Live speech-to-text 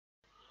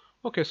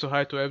Okay, so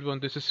hi to everyone,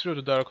 this is Hero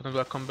the Dark and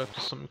welcome back to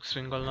some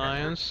X-Wing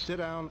Alliance. Sit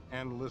down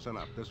and listen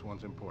up. This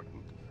one's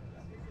important.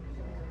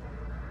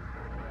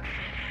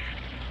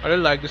 I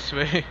really like this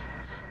way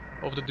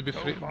of the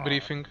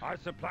briefing. Our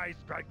supply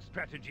strike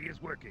strategy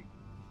is working.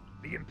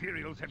 The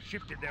Imperials have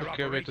shifted their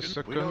Okay, wait a operations.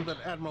 second. We know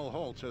that Admiral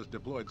Holtz has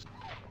deployed...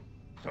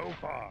 So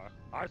far,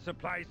 our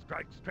supply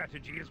strike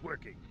strategy is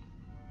working.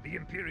 The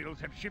Imperials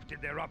have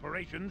shifted their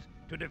operations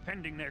to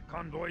defending their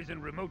convoys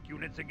and remote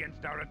units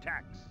against our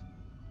attacks.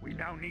 We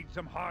now need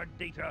some hard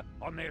data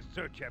on their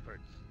search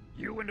efforts.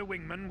 You and a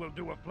wingman will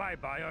do a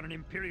flyby on an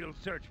Imperial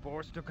search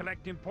force to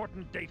collect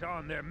important data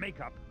on their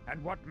makeup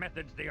and what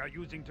methods they are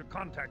using to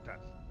contact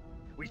us.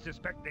 We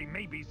suspect they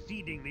may be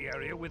seeding the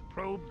area with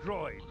probe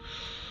droids.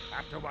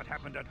 After what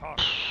happened at Hoth,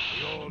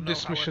 we all know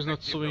This how mission is not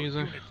effective so those easy.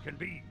 units can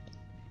be.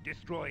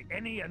 Destroy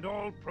any and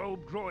all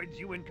probe droids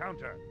you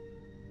encounter.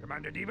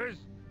 Commander Devers,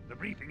 the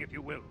briefing if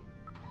you will.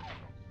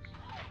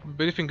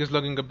 Briefing is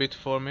lagging a bit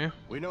for me.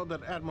 We know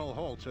that Admiral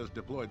Holtz has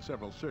deployed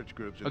several search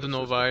groups in I don't the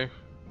know system. why.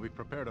 We've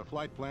prepared a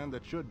flight plan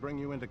that should bring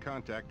you into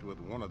contact with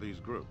one of these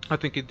groups. I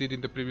think it did in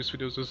the previous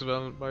videos as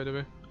well, by the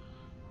way.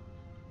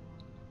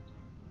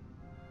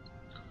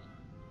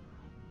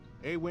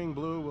 A-Wing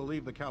Blue will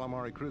leave the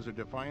Calamari cruiser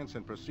Defiance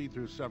and proceed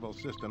through several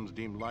systems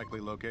deemed likely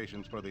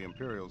locations for the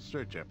Imperial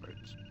search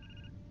efforts.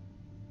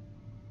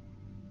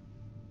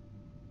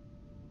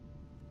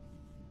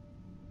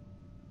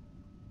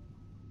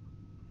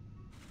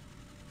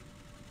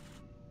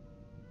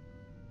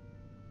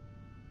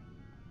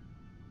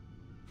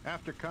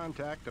 After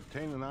contact,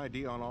 obtain an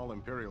ID on all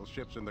Imperial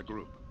ships in the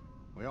group.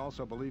 We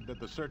also believe that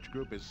the search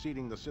group is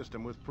seeding the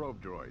system with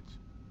probe droids.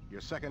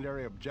 Your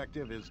secondary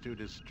objective is to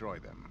destroy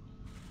them.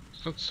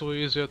 It's not so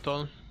easy at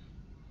all.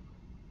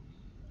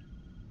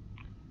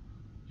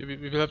 We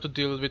will have to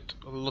deal with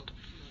a lot of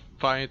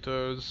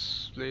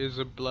fighters,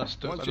 laser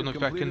blasters. Once I don't know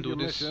you've if I can completed do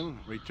your this. mission,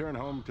 return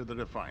home to the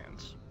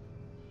Defiance.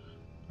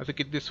 I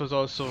think this was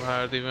also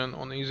hard, even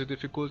on easy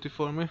difficulty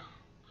for me.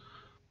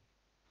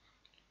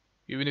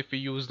 Even if we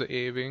use the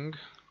A-Wing.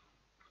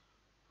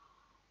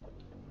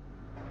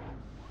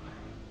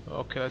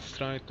 Okay, let's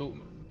try to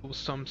do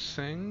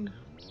something.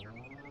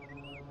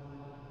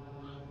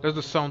 That's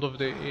the sound of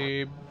the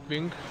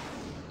A-Wing,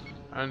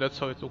 and that's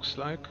how it looks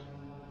like.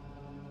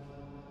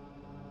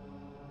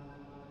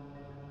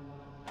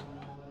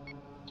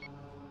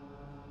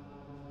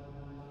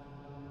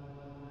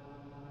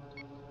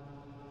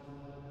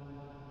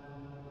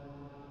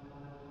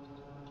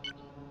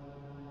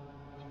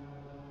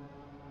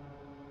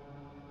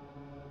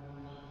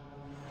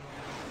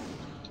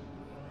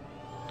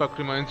 Puck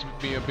reminds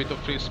me a bit of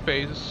free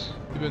space,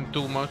 even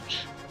too much.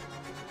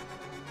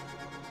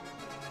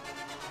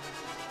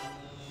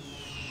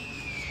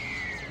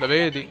 La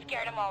vedi?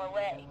 Scared them all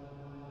away.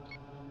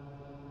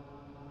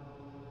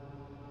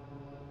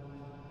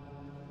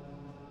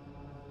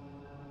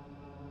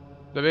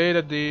 The way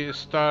that the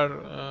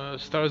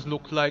stars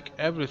look like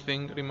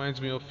everything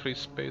reminds me of free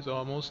space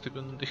almost,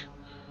 even the...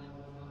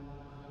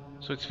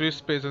 So it's free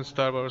space and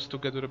Star Wars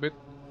together a bit.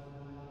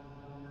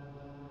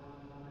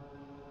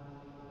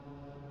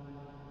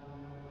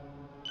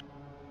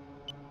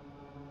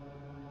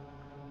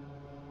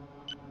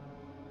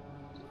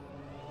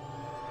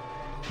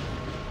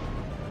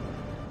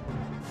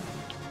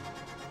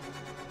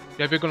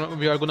 Yeah,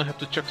 we are gonna have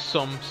to check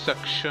some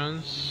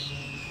sections.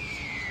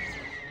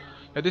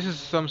 Yeah, this is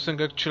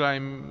something actually I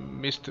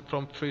missed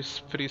from free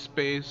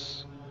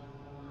space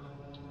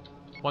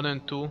 1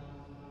 and 2.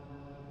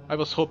 I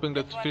was hoping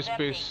that free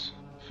space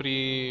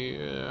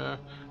 3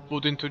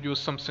 would introduce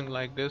something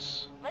like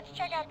this. Let's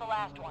check out the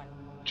last one.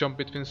 Jump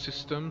between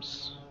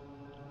systems.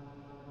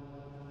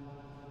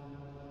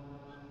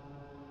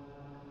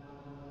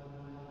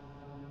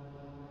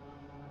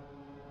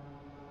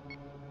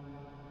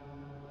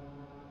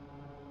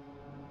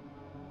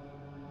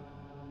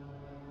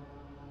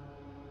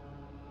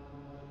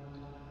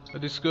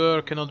 This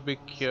girl cannot be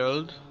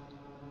killed.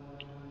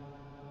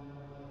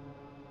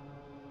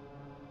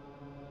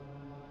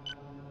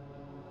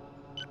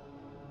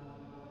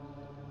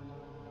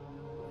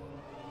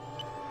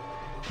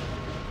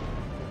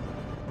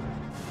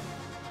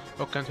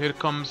 Okay, and here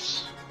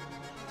comes...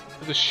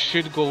 The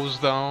shit goes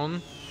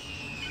down.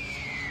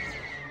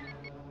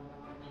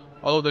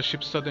 All of the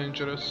ships are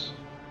dangerous.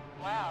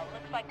 Wow,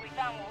 looks like we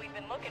found what we've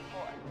been looking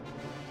for.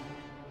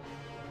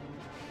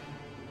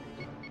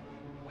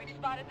 We've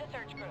spotted the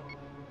search group.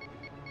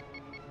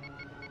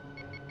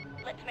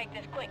 Let's make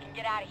this quick and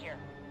get out of here.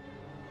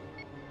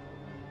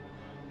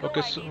 Go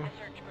Okay, ID so... the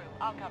search group.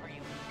 I'll cover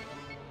you.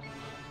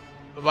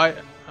 Why?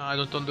 I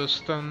don't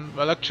understand.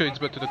 Well, actually it's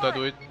better that I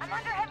do it. I'm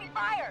under heavy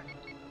fire.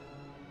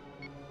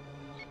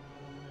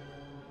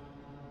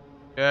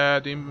 Yeah,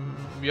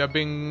 we are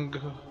being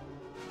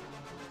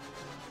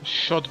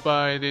shot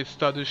by the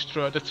Star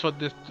Destroyer. That's what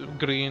this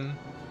green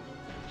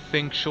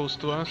thing shows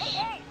to us.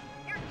 Hey,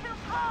 you're too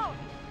close.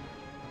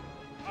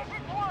 This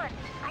is Warren.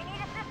 I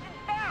need assistance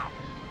fast.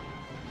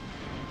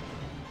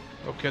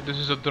 Okay, this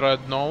is a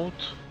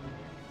dreadnought.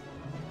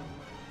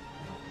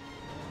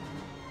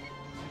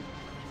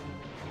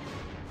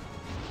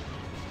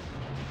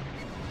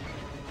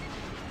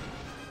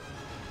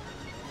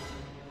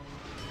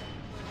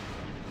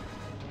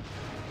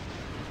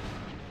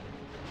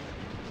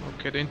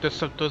 Okay, the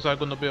interceptors are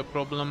gonna be a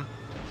problem.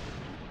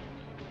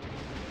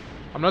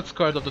 I'm not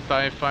scared of the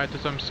TIE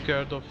fighters, I'm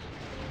scared of...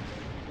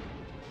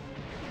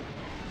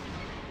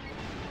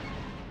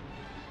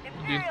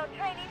 Imperial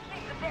training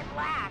seems a bit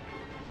lax.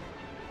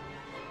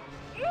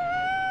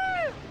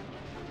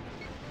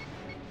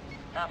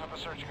 Half of the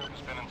search group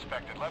has been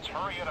inspected. Let's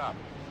hurry it up.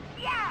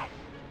 Yes!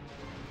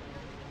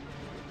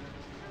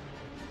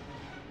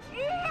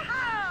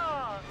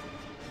 Yeehaw!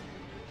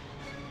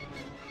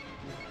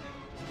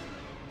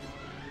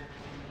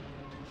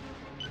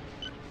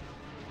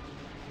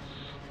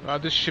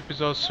 This ship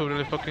is also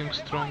really fucking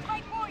strong.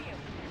 Right for you.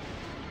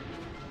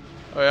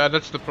 Oh yeah,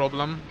 that's the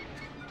problem.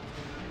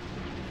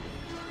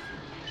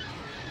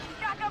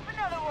 Stock up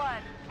another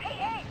one. Hey,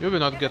 hey! You will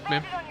not there's get a me.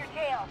 bandit on your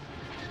tail.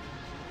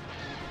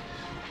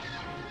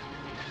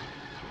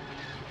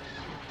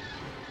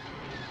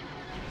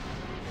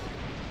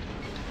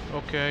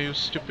 Okay, you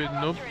stupid The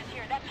noob. Corruptor is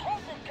here. That's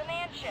Holton's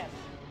command ship.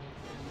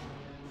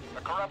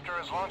 The Corruptor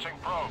is launching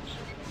probes.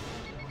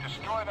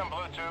 Destroy them,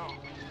 Blue 2.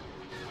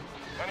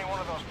 Any one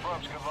of those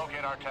probes could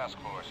locate our task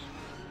force.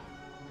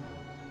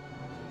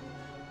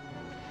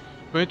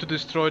 We need to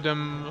destroy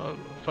them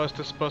fast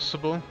as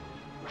possible.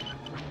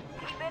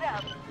 Keep it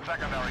up.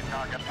 Secondary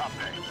target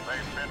update.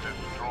 They've been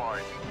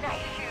destroyed. Nice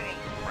shooting.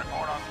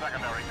 Report on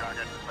secondary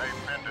target.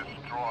 They've been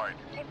destroyed.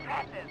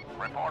 Impressive.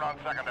 Report on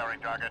secondary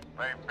target.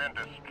 They've been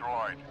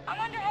destroyed. I'm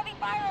under heavy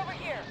fire over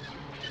here.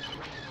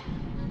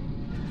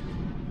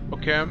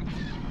 Okay.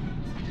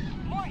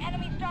 More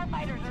enemy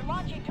starfighters are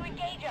launching to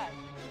engage us.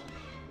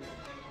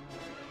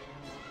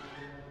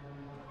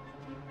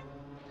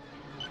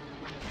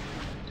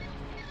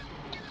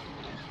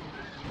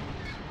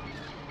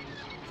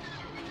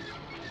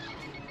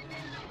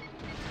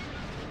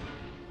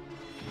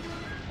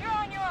 You're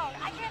on your own.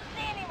 I can't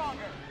stay any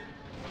longer.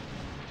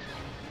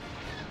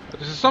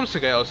 This is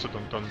something I also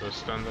don't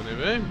understand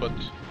anyway, but...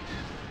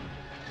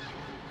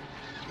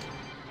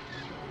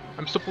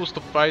 I'm supposed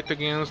to fight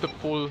against the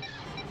full...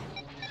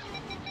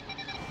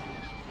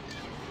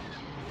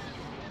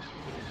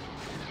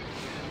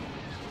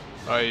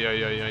 Ay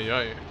ay ay ay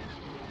ay.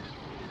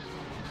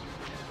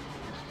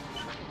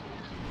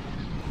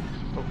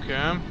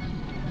 Okay.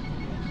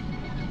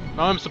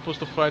 Now I'm supposed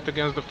to fight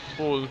against the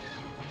full...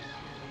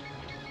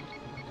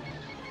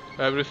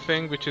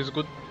 everything, which is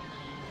good.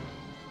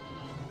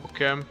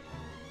 Okay.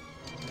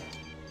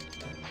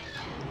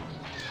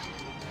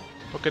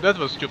 Okay, that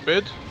was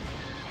stupid.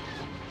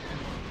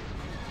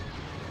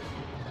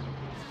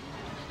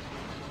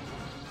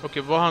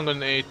 Okay,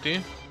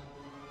 180.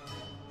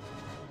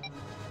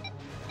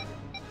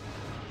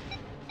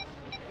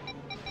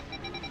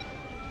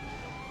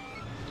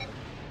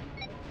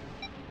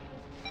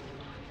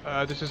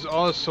 This is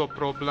also a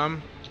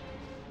problem.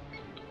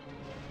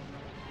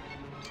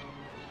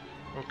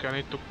 Okay, I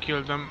need to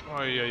kill them.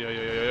 Ay, ay, ay,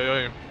 ay, ay,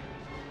 ay.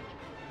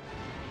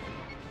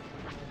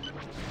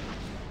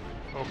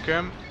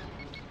 Okay.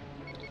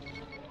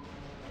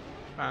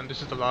 And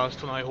this is the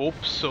last one, I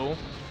hope so.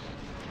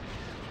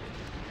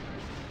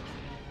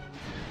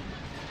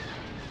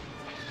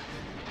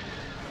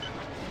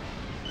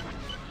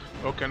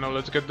 Okay, now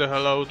let's get the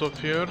hell out of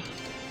here. Those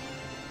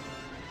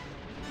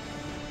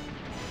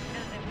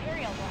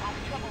Imperials will have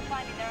trouble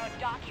finding their own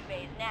docking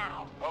bays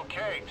now.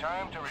 Okay,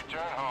 time to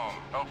return home.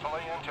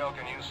 Hopefully Intel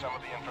can use some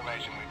of the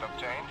information we've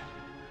obtained.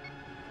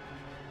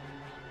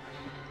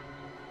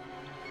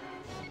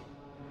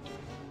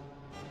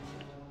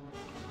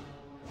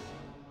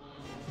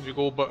 We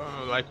go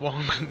like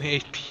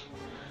 180.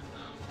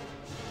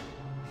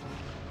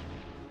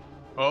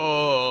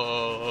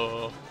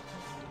 Oh,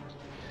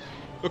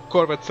 the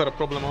Corvettes are a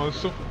problem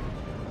also.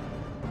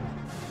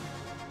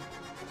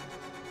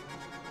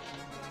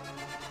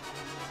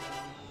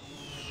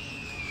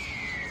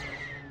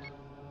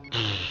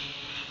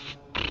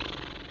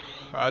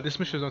 This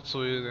mission is not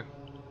so easy.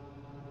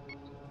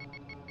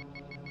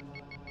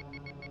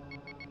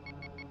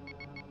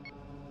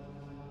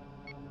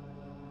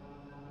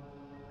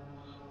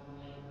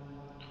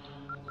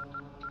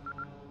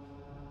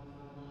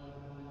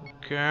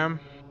 Okay.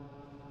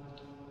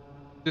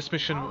 This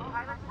mission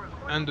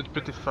ended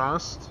pretty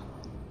fast.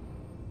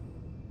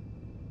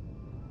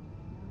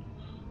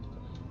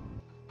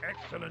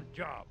 Excellent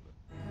job.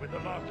 With the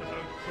loss of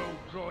those probe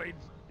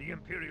droids, the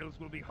Imperials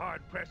will be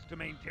hard-pressed to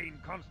maintain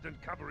constant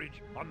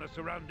coverage on the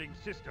surrounding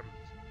systems.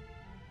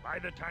 By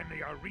the time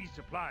they are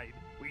resupplied,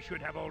 we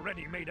should have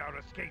already made our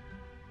escape.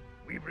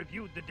 We've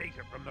reviewed the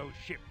data from those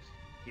ships.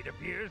 It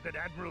appears that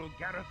Admiral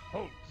Gareth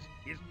Holtz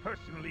is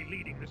personally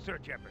leading the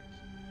search efforts.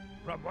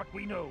 From what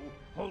we know,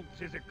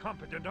 Holtz is a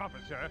competent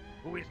officer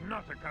who is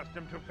not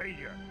accustomed to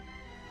failure.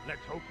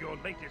 Let's hope your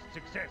latest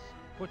success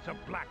puts a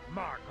black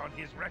mark on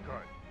his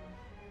record.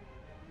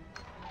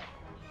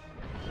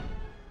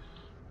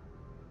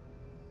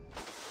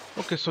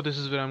 Okay, so this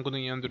is where I'm gonna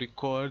end the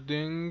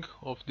recording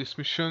of this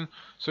mission.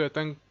 So yeah,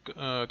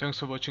 thanks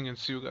for watching and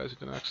see you guys in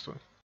the next one.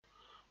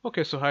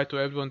 Okay, so hi to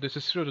everyone, this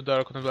is Hero the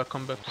Dark and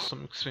welcome back to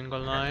some X-Wing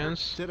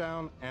Alliance. Sit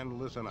down and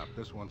listen up.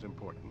 This one's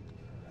important.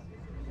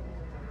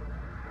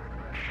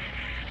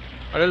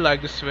 I really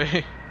like this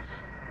way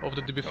of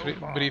the So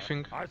far,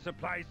 briefing. our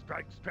supply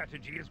strike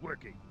strategy is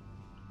working.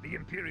 The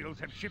Imperials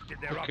have shifted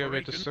their Okay,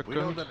 wait a operations. We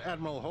know second. that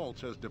Admiral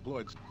Holtz has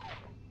deployed...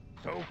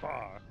 So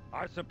far,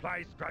 our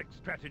supply strike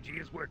strategy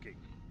is working.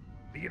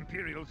 The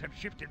Imperials have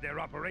shifted their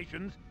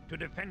operations to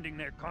defending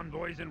their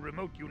convoys and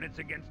remote units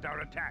against our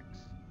attacks.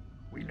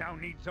 We now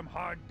need some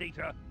hard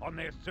data on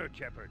their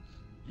search efforts.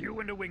 You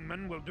and a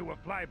wingman will do a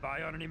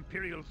flyby on an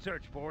Imperial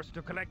search force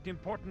to collect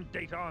important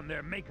data on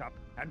their makeup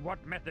and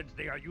what methods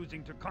they are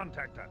using to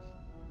contact us.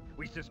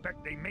 We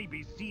suspect they may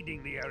be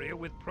seeding the area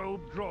with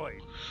probe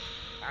droids.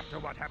 After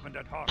what happened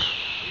at Hoth,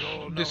 we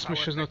all know This how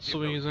mission's not effective so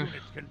those easy.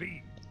 units can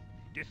be.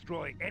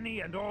 Destroy any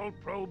and all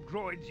probe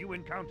droids you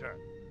encounter.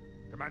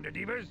 Commander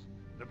Devers,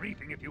 the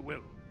briefing if you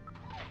will.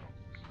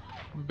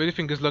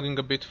 Briefing is lagging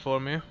a bit for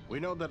me. We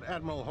know that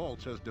Admiral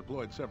Holtz has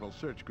deployed several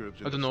search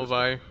groups in I don't the know system.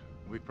 why.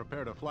 We've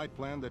prepared a flight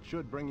plan that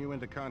should bring you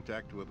into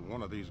contact with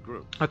one of these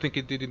groups. I think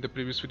it did in the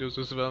previous videos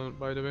as well,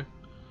 by the way.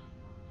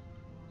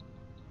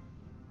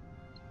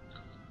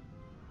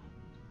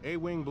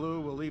 A-Wing Blue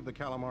will leave the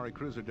Calamari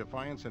cruiser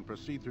Defiance and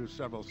proceed through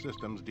several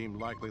systems deemed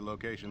likely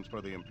locations for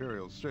the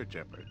Imperial search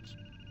efforts.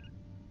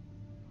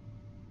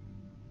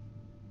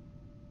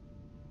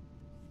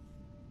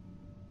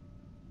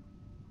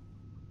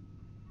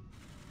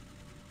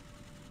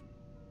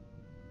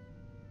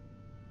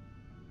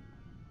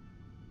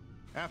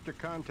 After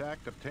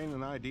contact, obtain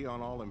an ID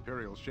on all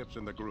Imperial ships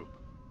in the group.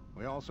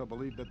 We also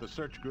believe that the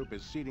search group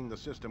is seeding the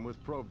system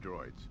with probe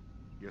droids.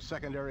 Your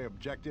secondary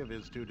objective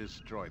is to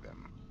destroy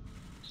them.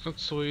 It's not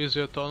so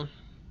easy at all.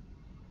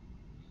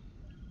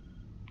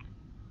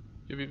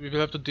 We will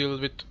have to deal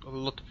with a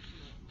lot of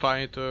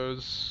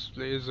fighters,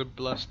 laser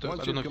blasters.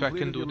 Once I don't know you've if I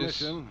can completed do your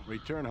this. mission,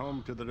 return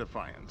home to the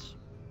Defiance.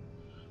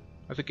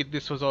 I think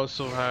this was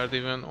also hard,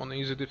 even on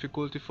easy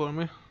difficulty for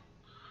me.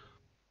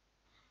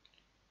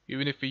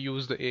 Even if we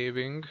use the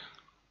A-Wing.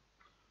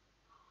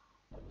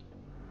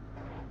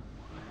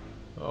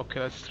 Okay,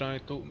 let's try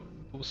to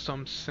do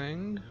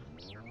something.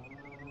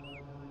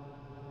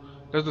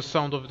 That's the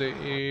sound of the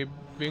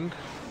A-Wing,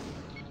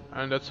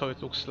 and that's how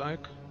it looks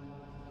like.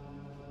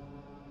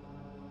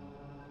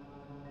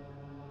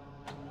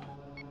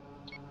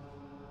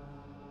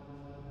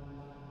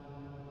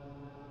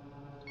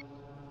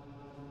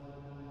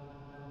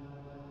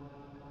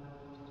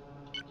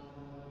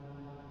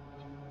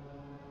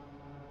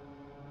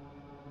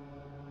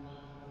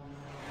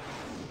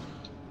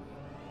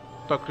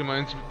 Puck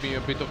reminds me a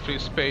bit of Free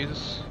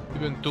Space,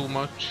 even too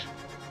much.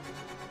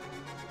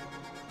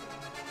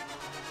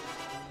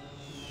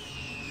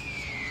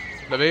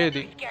 The way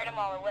the Scared them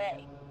all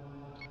away.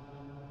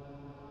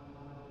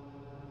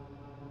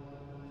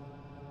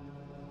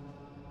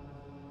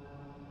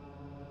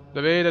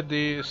 that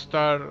the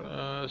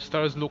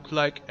stars look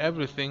like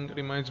everything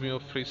reminds me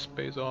of Free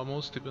Space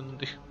almost, even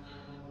the.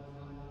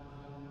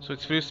 So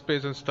it's Free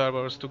Space and Star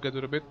Wars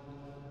together a bit.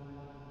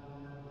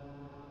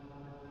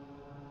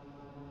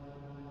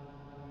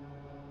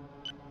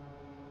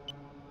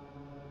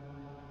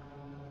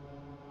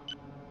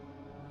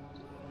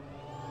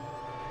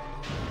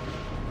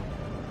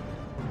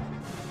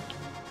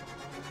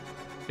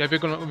 Yeah,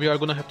 we are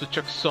gonna have to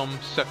check some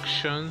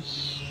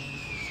sections.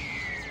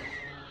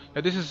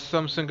 Yeah, this is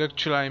something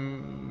actually I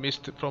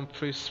missed from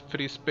Free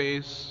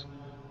Space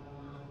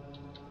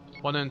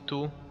 1 and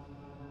 2.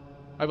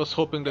 I was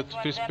hoping that This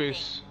one's Free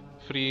Space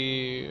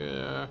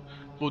 3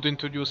 would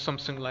introduce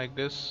something like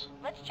this.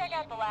 Let's check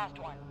out the last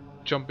one.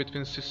 Jump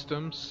between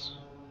systems.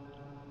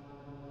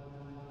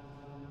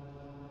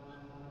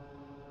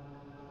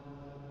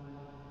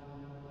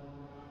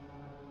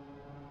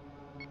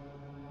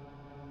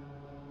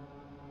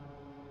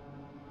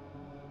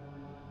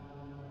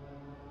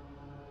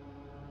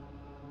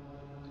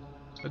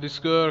 This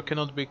girl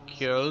cannot be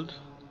killed.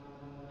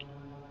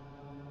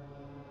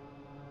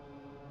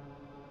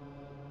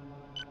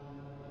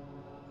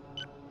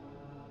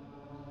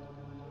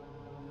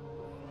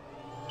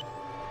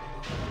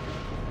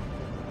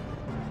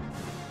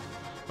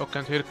 Okay,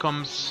 and here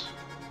comes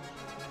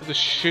the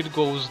shit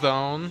goes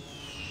down.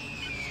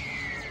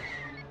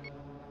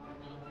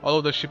 All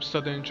of the ships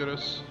are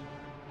dangerous.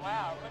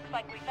 Wow, looks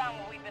like we found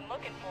what we've been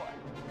looking for.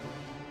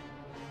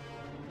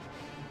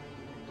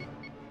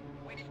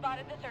 We've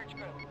spotted the search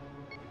group.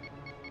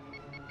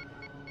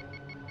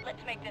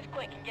 Let's make this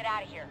quick and get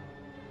out of here.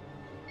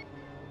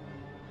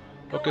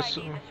 Go Okay, ID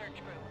so the search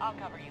group. I'll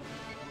cover you.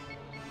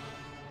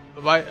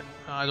 why?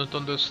 I don't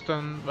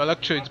understand. Well,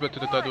 actually, it's better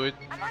that I do it.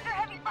 I'm under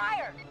heavy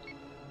fire.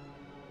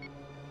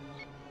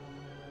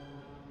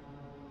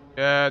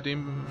 Yeah,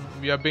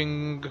 we are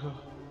being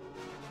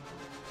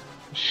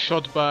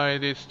shot by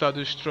the Star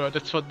Destroyer.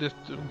 That's what this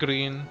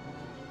green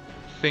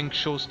thing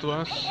shows to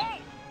us.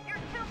 Hey, you're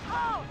too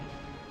close.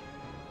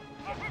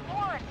 This is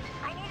one.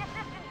 I need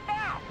assistance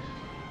fast.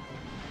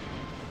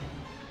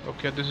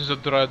 Okay, this is a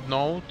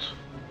dreadnought.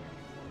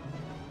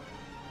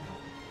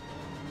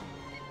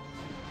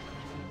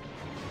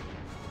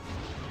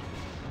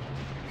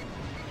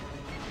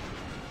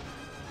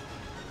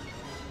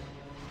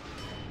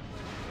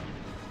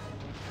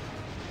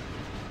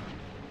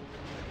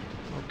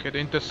 Okay, the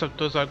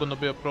interceptors are gonna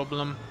be a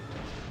problem.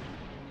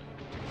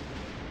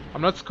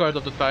 I'm not scared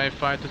of the TIE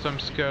fighters, I'm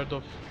scared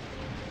of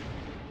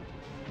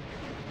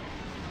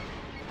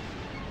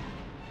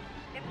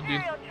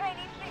Imperial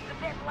training seems a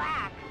bit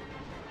lax.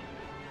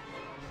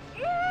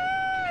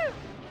 Yoo!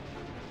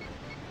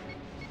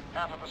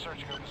 Half of the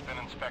search group has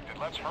been inspected.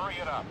 Let's hurry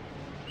it up.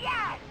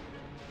 Yes!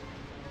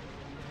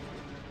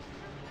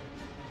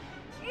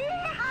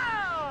 Yeehaw!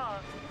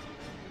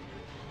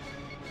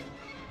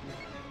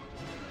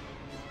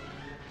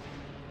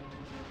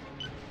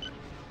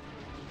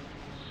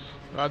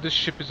 this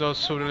ship is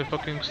also really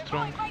fucking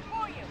strong. Right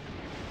for you.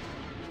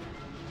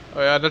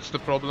 Oh yeah, that's the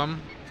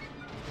problem.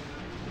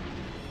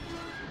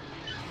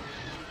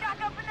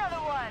 Stock up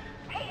another one.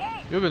 Hey,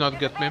 hey! You will not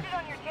there's get a me. bandit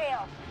on your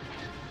tail.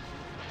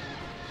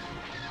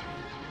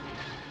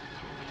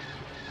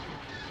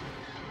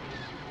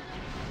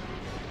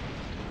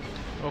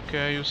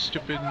 Okay, you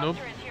stupid The noob.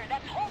 Corruptor is here.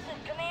 That's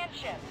Holton's command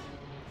ship.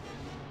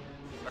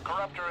 The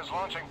Corruptor is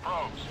launching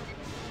probes.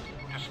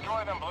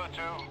 Destroy them, Blue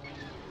 2.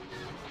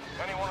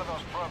 Any one of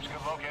those probes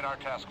could locate our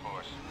task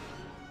force.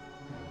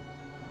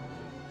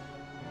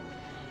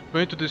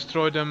 We need to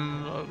destroy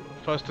them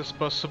fast as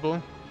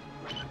possible.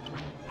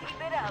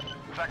 Keep it up.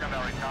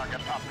 Secondary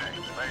target update.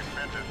 They've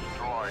been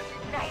destroyed.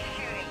 Nice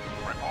shooting.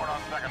 Report on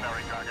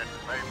secondary target.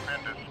 They've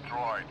been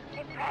destroyed.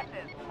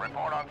 Impressive.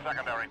 Report on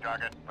secondary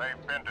target.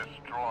 They've been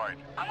destroyed.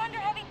 I'm under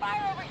heavy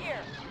fire over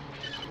here.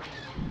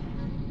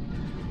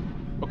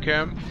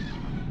 Okay,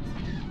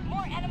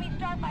 More enemy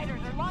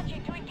starfighters are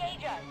launching to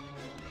engage us.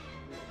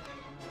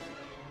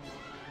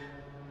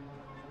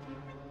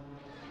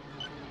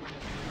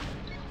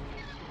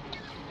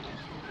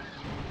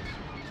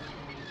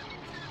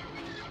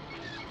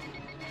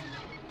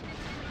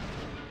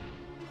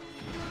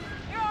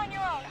 You're on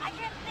your own. I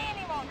can't stay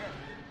any longer.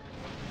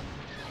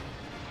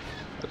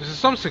 this is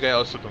something I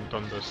also don't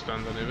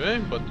understand anyway,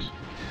 but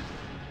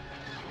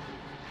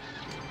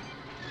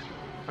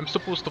I'm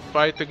supposed to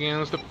fight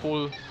against the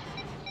full.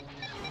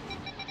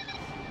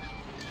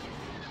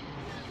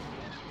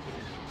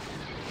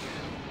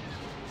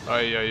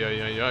 Ay ay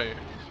ay ay ay.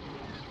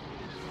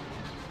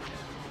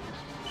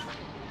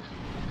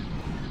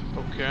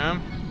 Okay.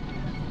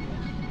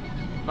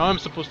 Now I'm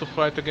supposed to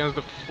fight against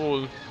the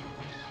full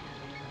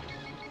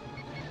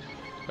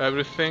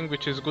everything,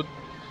 which is good.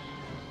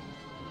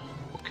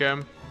 Okay.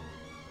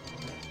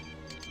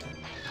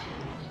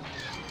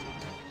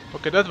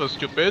 Okay, that was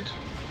stupid.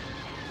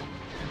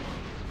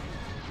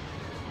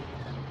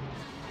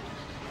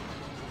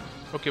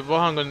 Okay,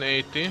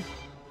 180.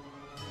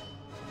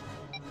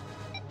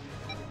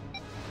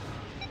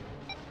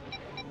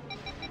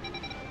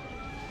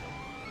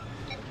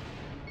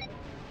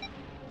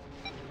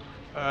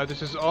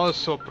 This is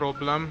also a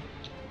problem.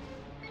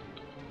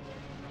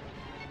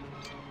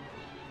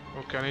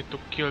 Okay, I need to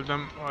kill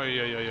them. Ay,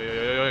 ay, ay, ay,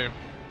 ay, ay.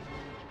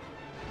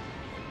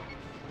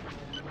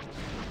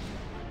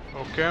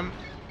 Okay.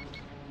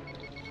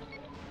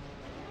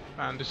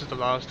 And this is the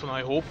last one,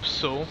 I hope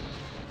so.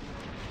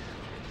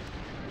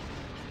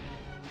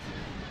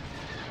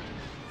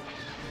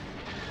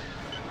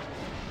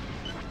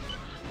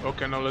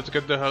 Okay, now let's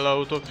get the hell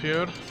out of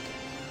here. Those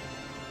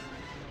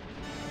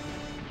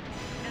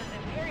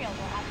Imperials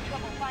will have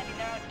trouble finding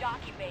their own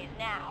docking bays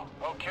now.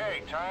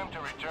 Okay, time to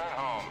return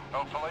home.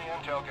 Hopefully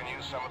Intel can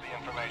use some of the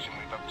information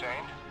we've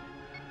obtained.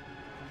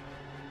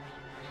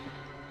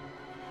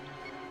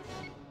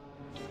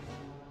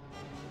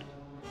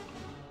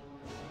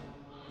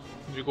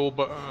 We go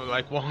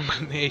like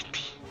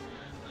 180.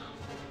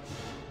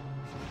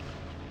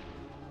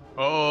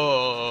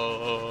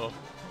 Oh,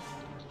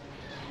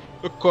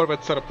 the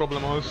Corvettes are a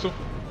problem also.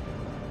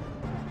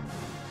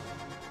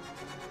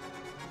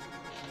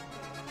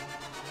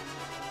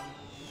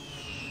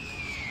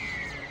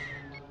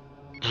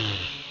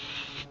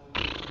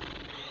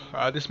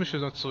 This mission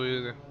is not so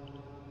easy.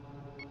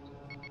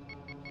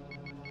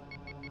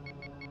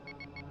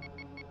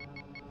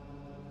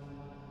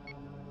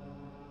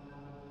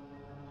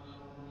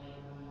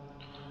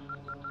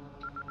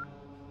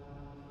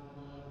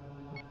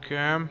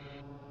 Okay.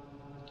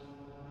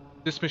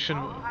 This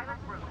mission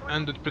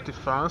ended pretty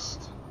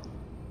fast.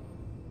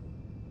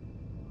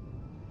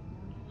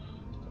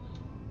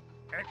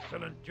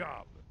 Excellent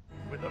job.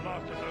 With the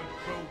loss of those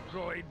probe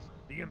droids,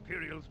 the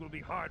Imperials will be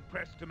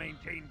hard-pressed to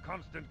maintain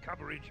constant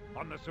coverage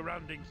on the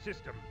surrounding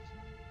systems.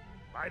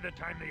 By the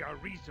time they are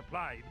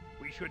resupplied,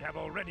 we should have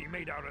already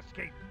made our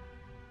escape.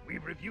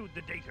 We've reviewed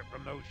the data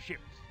from those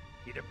ships.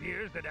 It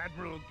appears that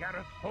Admiral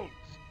Gareth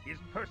Holtz is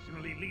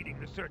personally leading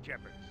the search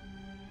efforts.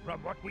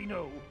 From what we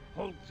know,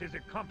 Holtz is a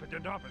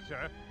competent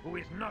officer who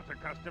is not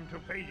accustomed to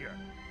failure.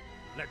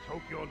 Let's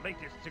hope your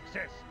latest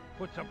success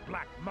puts a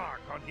black mark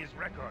on his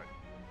record.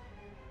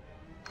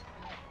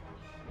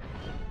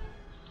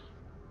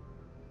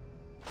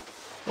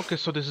 Okay,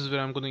 so this is where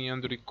I'm gonna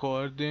end the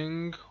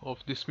recording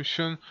of this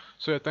mission.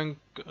 So yeah,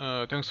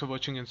 thanks for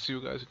watching and see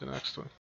you guys in the next one.